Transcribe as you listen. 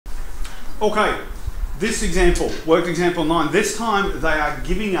Okay, this example, worked example 9, this time they are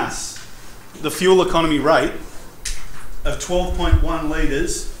giving us the fuel economy rate of 12.1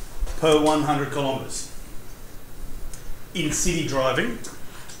 litres per 100 kilometres in city driving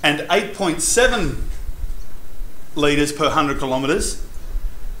and 8.7 litres per 100 kilometres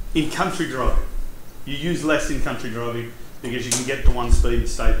in country driving. You use less in country driving because you can get to one speed and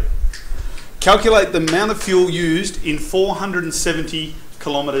stay there. Calculate the amount of fuel used in 470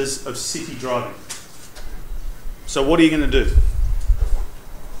 kilometres of city driving. So what are you going to do?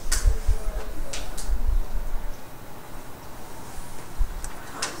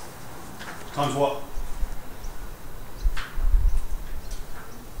 Times what?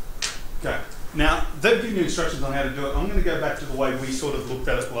 Okay. Now, they've given you instructions on how to do it. I'm going to go back to the way we sort of looked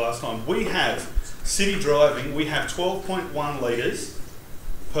at it last time. We have city driving, we have 12.1 litres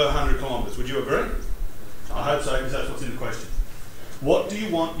per 100 kilometres. Would you agree? I hope so, because that's what's in the question. What do you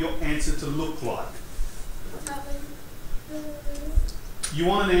want your answer to look like? You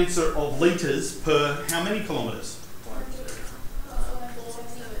want an answer of litres per how many kilometres?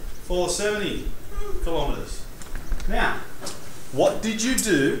 470 kilometres. Now, what did you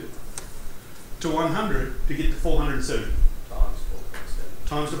do to 100 to get to 470?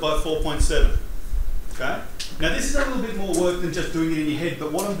 Times it by 4.7. Okay? Now this is a little bit more work than just doing it in your head,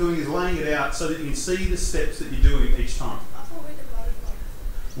 but what I'm doing is laying it out so that you can see the steps that you're doing each time. I thought we divided by.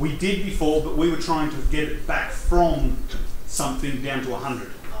 We did before, but we were trying to get it back from something down to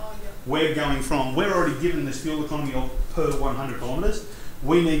 100. Oh, yeah. We're already given this fuel economy of per 100 kilometres.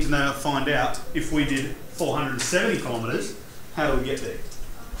 We need to now find out if we did 470 kilometres, how do we get there?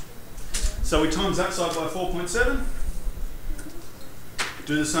 So we times that side by 4.7.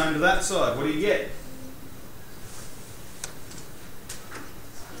 Do the same to that side. What do you get?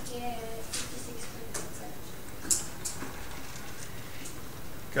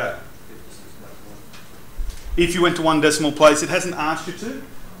 Okay. If you went to one decimal place, it hasn't asked you to,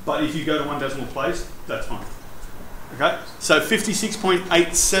 but if you go to one decimal place, that's fine. Okay, so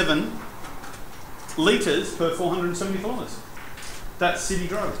 56.87 litres per 470 kilometres. That's city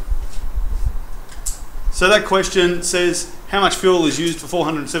driving. So that question says, how much fuel is used for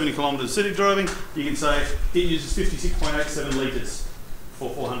 470 kilometres of city driving? You can say it uses 56.87 litres for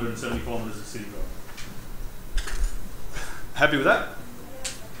 470 kilometres of city driving. Happy with that?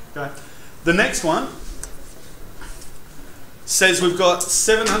 Okay. The next one says we've got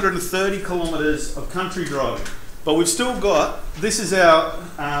 730 kilometres of country driving, but we've still got, this is our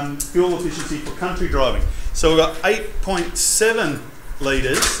fuel efficiency for country driving. So we've got 8.7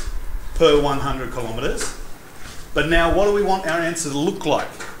 litres per 100 kilometres, but now what do we want our answer to look like?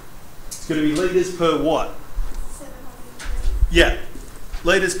 It's going to be litres per what? 730. Yeah,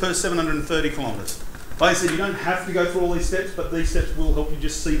 litres per 730 kilometres. Like I said, you don't have to go through all these steps, but these steps will help you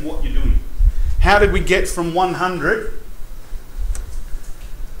just see what you're doing. How did we get from 100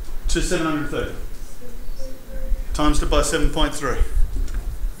 to 730? Times it by 7.3.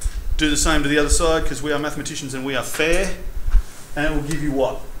 Do the same to the other side because we are mathematicians and we are fair. And it will give you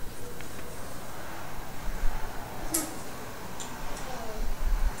what?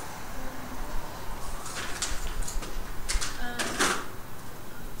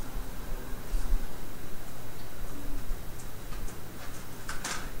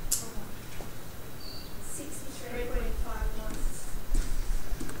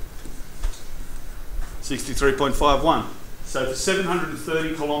 $63.51. So for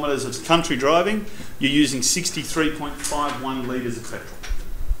 730 kilometres of country driving, you're using 63.51 litres of petrol.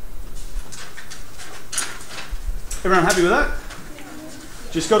 Everyone happy with that?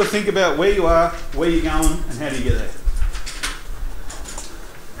 Just got to think about where you are, where you're going, and how do you get there.